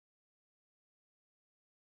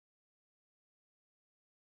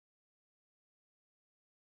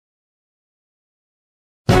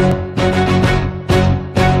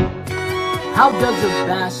How does a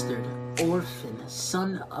bastard, orphan,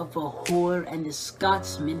 son of a whore and a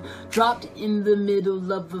Scotsman, dropped in the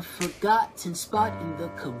middle of a forgotten spot in the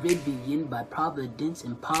Caribbean by Providence,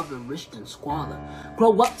 impoverished and squalor,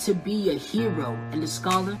 grow up to be a hero and a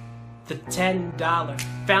scholar? The $10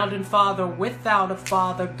 founding father without a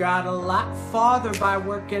father got a lot farther by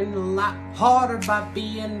working a lot harder, by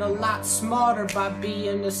being a lot smarter, by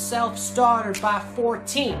being a self-starter. By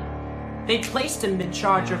 14, they placed him in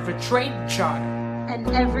charge of a trading charter. And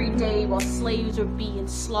every day while slaves were being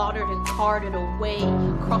slaughtered and carted away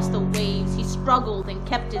across the waves, he struggled and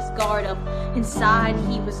kept his guard up. Inside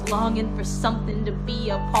he was longing for something to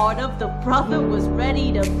be a part of. The brother was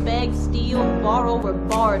ready to beg, steal, borrow, or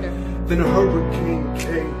barter. Then a hurricane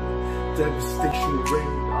came, devastation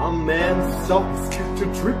reigned. Our man's soul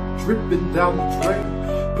scattered, dripping down the drain.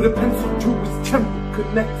 Put a pencil to his temple,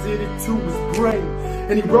 connected it to his brain,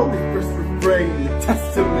 and he wrote his first refrain, a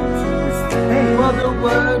testament to his pain. Well, the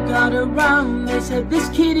word got around, they said this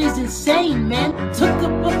kid is insane, man. Took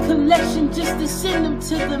up a collection just to send him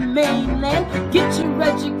to the mainland. Get your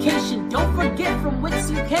education, don't forget from whence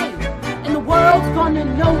you came, and the world's gonna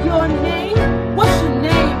know your name. What's your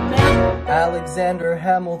name, man? Alexander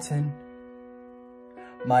Hamilton.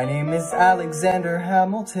 My name is Alexander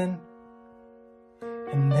Hamilton,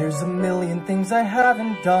 and there's a million things I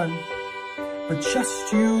haven't done, but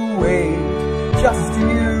just you wait, just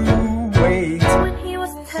you wait. When he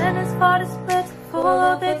was 10, his father split, full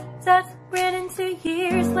of it, debt written 2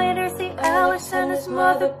 years later. See Alice and his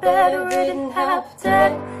mother bedridden, half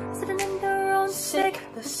dead, sitting in their own sick,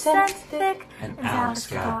 the scent thick, and Alex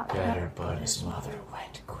got better, but his mother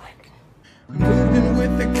went quick. Moved in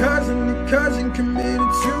with a cousin, the cousin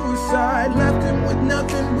committed suicide. Left him with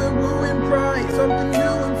nothing but ruined pride. Something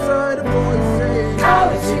new inside, a voice saying,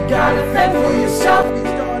 Alex, you gotta fend for yourself. He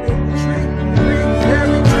started retreating,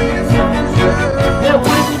 every tree is There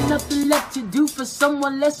wasn't nothing left to do for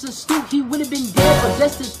someone less astute. He would have been dead or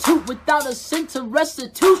destitute without a cent of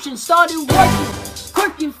restitution. Started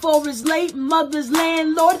working for his late mother's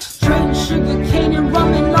landlord, trading sugar cane and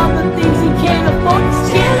rum and all the things he can't afford.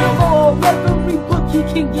 Scanning for every book he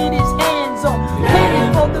can get his hands on,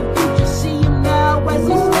 planning for the future. See him now as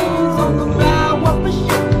he stands on the bow of a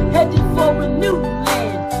ship, headed for a new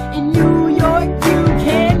land. In New York, you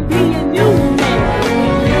can be a new man.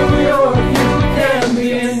 In New York, you can be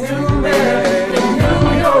a new man. In New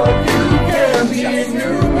York, you can be a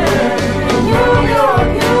new man. In New York,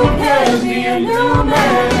 you can be a new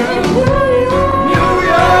man. In New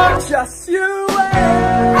York, Just you wait.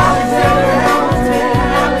 Alexander Hamilton,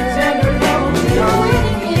 Alexander Hamilton.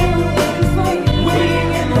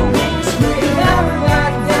 Waiting in the wings, we never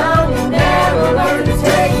back down, we never learn to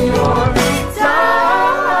take your time.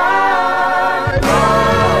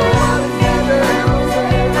 Alexander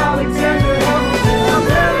Hamilton, Alexander Hamilton,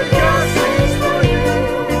 America sings for you.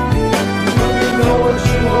 We know what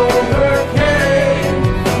you overcame.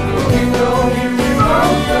 We know you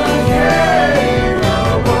wrote the game.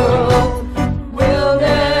 The world will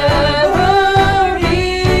never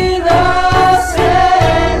be the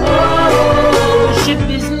same. The ship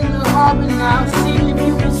is in the harbor now, see if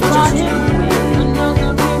you can spot him. Another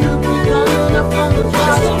river begun up on the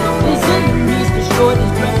bottom. His enemies destroyed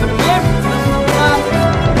his dream for America.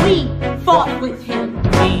 We fought with him.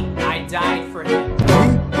 I died for him.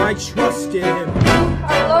 I trusted him. I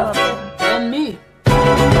love you. And me,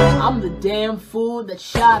 I'm the damn fool that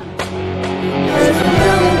shot him. There's a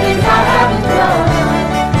million things I haven't done.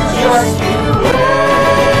 Just you wait.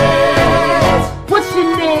 What's your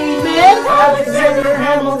name, man? Alexander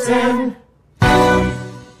Hamilton.